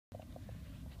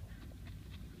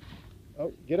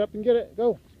Oh, get up and get it.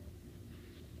 Go.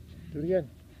 Do it again.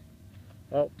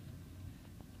 Oh.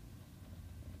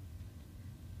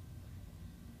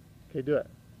 Okay, do it.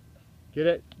 Get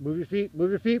it. Move your feet.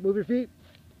 Move your feet. Move your feet.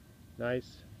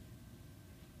 Nice.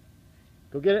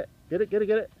 Go get it. Get it. Get it.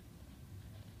 Get it.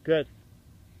 Good.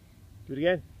 Do it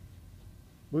again.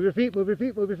 Move your feet. Move your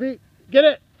feet. Move your feet. Get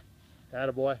it.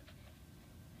 Attaboy.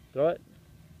 Throw it.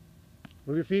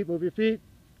 Move your feet. Move your feet.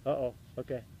 Uh-oh.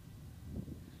 Okay.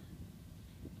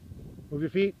 Move your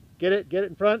feet. Get it. Get it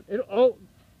in front. Oh,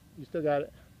 you still got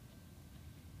it.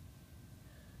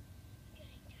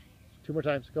 2 more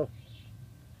times. Go.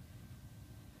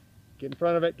 Get in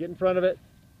front of it. Get in front of it.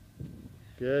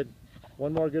 Good.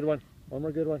 One more good one. One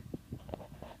more good one.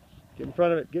 Get in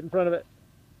front of it. Get in front of it.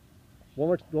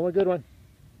 One more good one.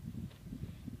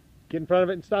 Get in front of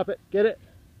it and stop it. Get it.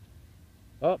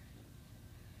 Oh.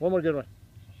 One more good one.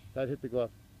 That hit the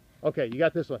glove. Okay, you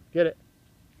got this one. Get it.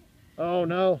 Oh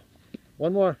no.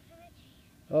 One more.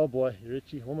 Oh boy, you're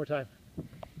itchy. One more time.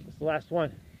 It's the last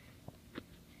one.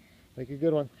 Make it a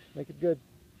good one. Make it good.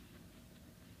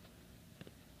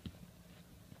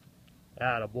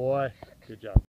 Attaboy. Good job.